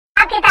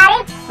की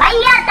तारीफ?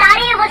 भैया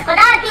तारीफ उस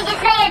खुदा की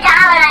जिसने ये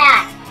जहां बनाया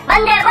है।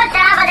 बंदे को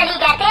शराफत अली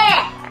कहते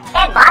हैं।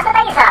 एक बात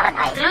बताइए शराफत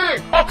भाई,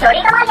 एक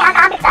चोरी का माल यहाँ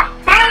कहाँ बिकता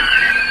है?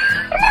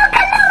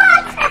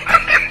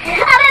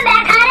 अबे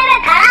मैखाने में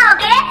खड़ा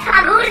होके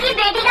अंगूर की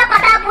बेटी का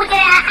पता पूछ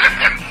रहे हैं।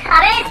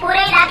 अबे इस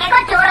पूरे इलाके को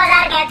चोर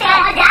बाजार कहते हैं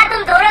और जहाँ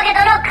तुम दोनों के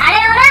दोनों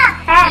खड़े हो ना,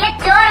 ये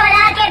चोर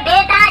बाजार के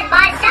बेताज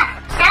बादशाह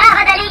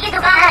शराफत अली की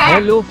दुकान है।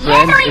 Hello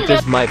friends, it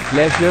is my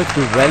pleasure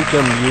to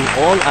welcome you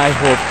all. I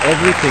hope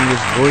everything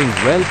is going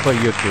well for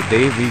you.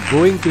 Today we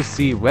going to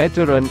see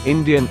veteran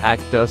Indian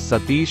actor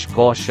Satish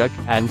Kaushik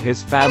and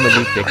his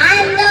family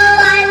picture.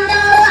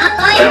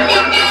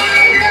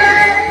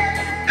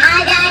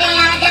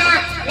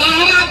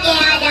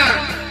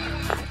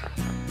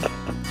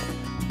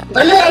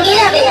 बोलो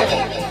रंगीला भैया,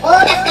 वो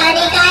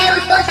टक्काने का है,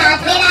 उसको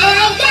साथ में लाया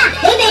है क्या?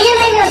 नहीं भैया,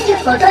 मैंने उसकी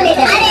फोटो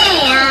लेकर। अरे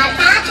यार,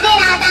 साथ में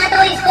लाता तो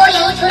इसको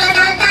यही छुरा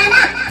डालता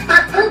ना,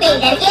 पप्पू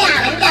पेंटर के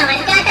आवन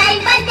जावन का टाइम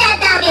बच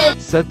जाता बे।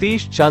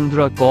 Satish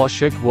Chandra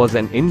Kaushik was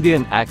an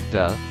Indian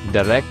actor,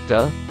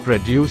 director,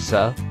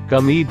 producer,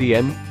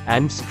 comedian,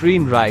 and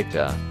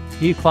screenwriter.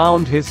 He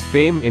found his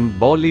fame in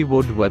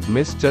Bollywood with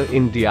Mr.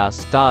 India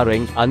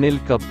starring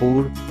Anil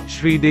Kapoor,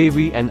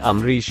 Sridevi and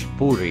Amrish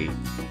Puri.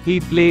 He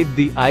played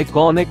the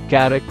iconic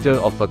character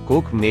of a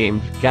cook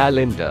named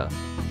Calendar.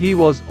 He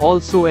was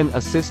also an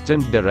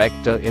assistant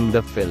director in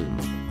the film.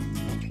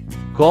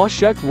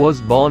 Kaushik was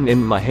born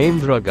in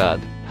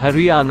Mahendragarh,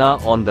 Haryana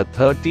on the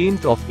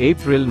 13th of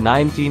April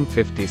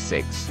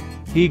 1956.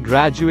 He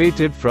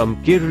graduated from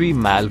Kirri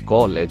Mal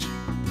College,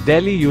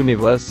 Delhi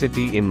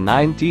University in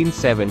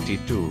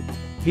 1972.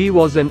 He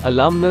was an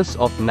alumnus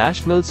of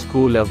National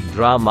School of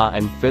Drama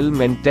and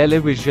Film and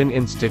Television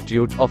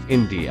Institute of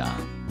India.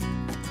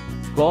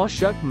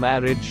 Kaushik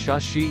married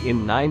Shashi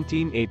in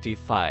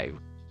 1985.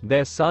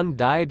 Their son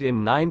died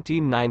in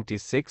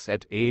 1996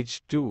 at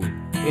age 2.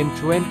 In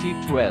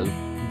 2012,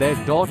 their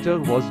daughter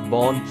was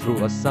born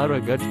through a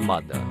surrogate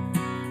mother.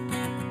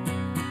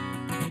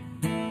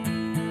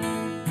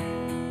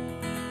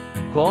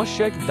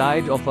 Kaushik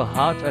died of a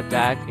heart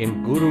attack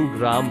in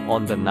Gurugram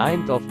on the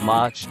 9th of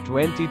March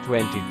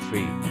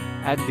 2023,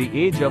 at the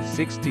age of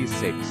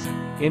 66.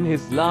 In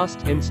his last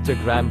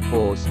Instagram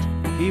post,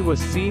 he was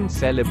seen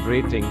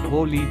celebrating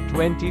Holi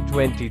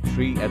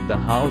 2023 at the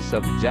house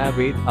of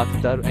Javed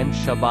Akhtar and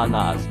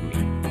Shabana Azmi.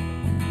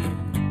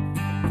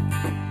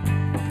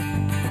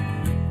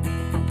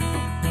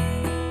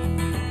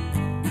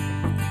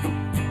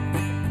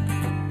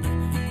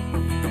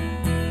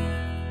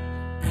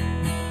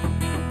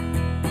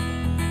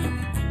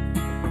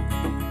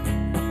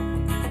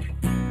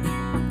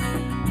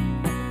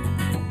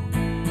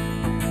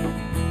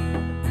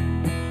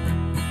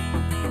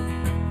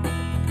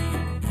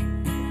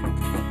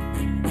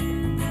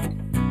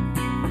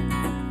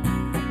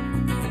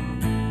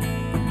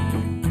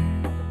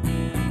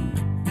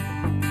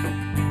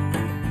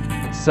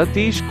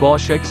 Satish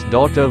Kaushik's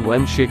daughter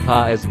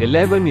Vanshika is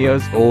 11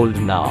 years old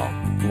now.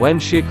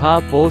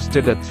 Vanshika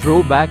posted a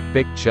throwback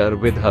picture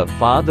with her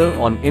father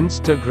on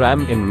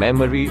Instagram in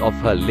memory of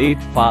her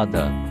late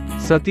father.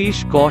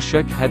 Satish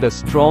Kaushik had a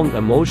strong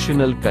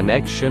emotional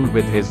connection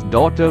with his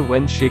daughter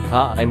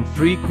Vanshika and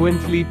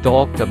frequently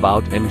talked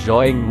about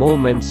enjoying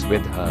moments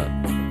with her.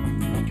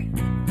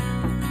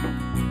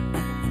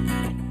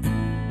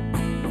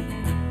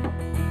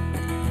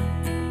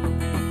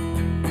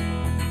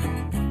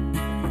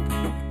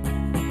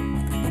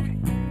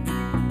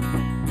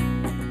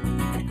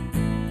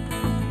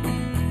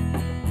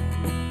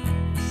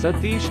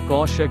 Satish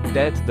Kaushik's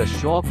death. The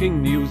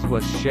shocking news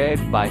was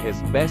shared by his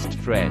best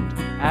friend,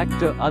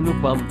 actor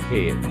Anupam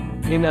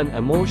Kher. In an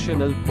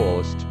emotional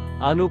post,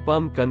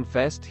 Anupam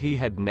confessed he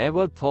had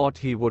never thought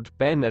he would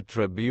pen a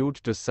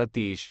tribute to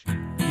Satish,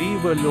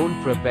 leave alone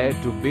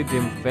prepared to bid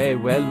him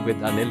farewell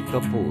with Anil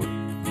Kapoor.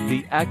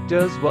 The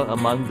actors were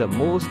among the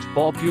most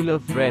popular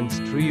friends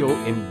trio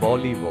in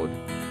Bollywood,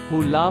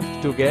 who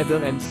laughed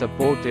together and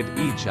supported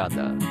each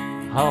other.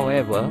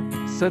 However,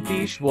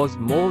 Satish was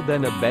more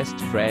than a best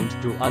friend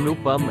to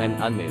Anupam and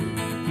Anil.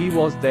 He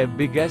was their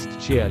biggest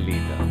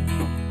cheerleader.